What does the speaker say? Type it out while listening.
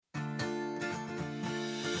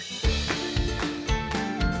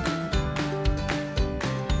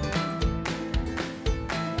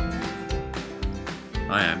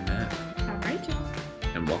Hi, I'm Matt, I'm Rachel.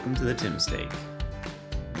 and welcome to the Tim Steak.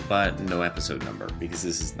 But no episode number, because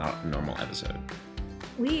this is not a normal episode.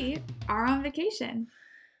 We are on vacation.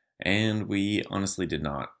 And we honestly did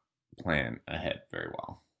not plan ahead very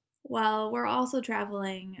well. Well, we're also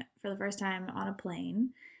traveling for the first time on a plane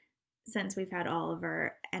since we've had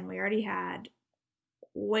Oliver, and we already had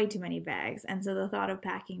way too many bags. And so the thought of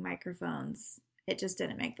packing microphones, it just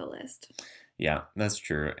didn't make the list. Yeah, that's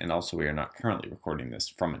true. And also, we are not currently recording this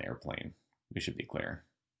from an airplane. We should be clear.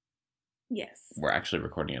 Yes. We're actually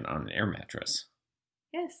recording it on an air mattress.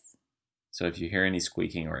 Yes. So if you hear any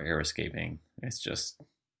squeaking or air escaping, it's just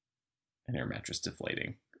an air mattress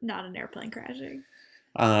deflating. Not an airplane crashing.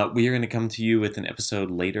 We are going to come to you with an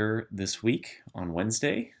episode later this week on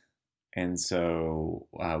Wednesday. And so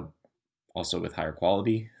also with higher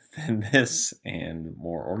quality than this and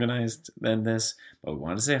more organized than this. But we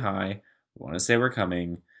want to say hi. We want to say we're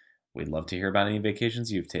coming. We'd love to hear about any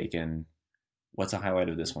vacations you've taken. What's a highlight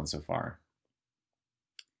of this one so far?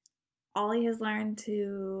 Ollie has learned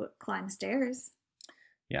to climb stairs.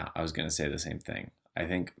 Yeah, I was going to say the same thing. I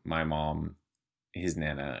think my mom, his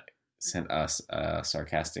Nana, sent us a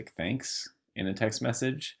sarcastic thanks in a text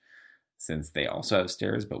message since they also have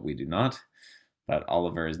stairs, but we do not. But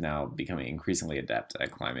Oliver is now becoming increasingly adept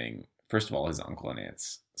at climbing, first of all, his uncle and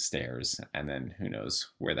aunt's stairs, and then who knows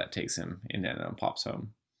where that takes him in Nana and Pop's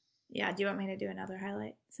home. Yeah, do you want me to do another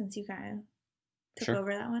highlight since you kind of took Sure.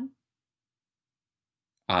 over that one?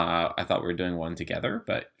 I thought we were doing one together,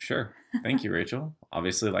 but sure. Thank you, Rachel.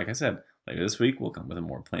 Obviously, like I said, later this week we'll come with a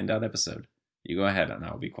more planned out episode. You go ahead and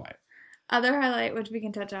I'll be quiet. Other highlight, which we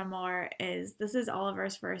can touch on more, is this is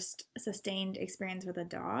Oliver's first sustained experience with a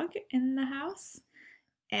dog in the house.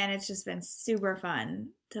 And it's just been super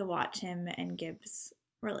fun to watch him and Gibbs'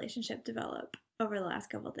 relationship develop over the last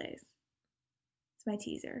couple of days. It's my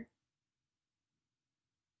teaser.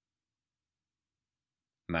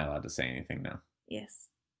 Am I allowed to say anything now? Yes.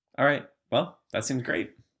 All right. Well, that seems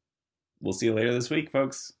great. We'll see you later this week,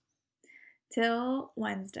 folks. Till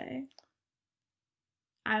Wednesday.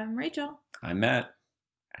 I'm Rachel. I'm Matt,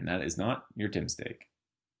 and that is not your Tim Steak.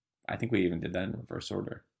 I think we even did that in reverse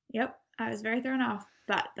order. Yep, I was very thrown off,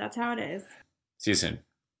 but that's how it is. See you soon.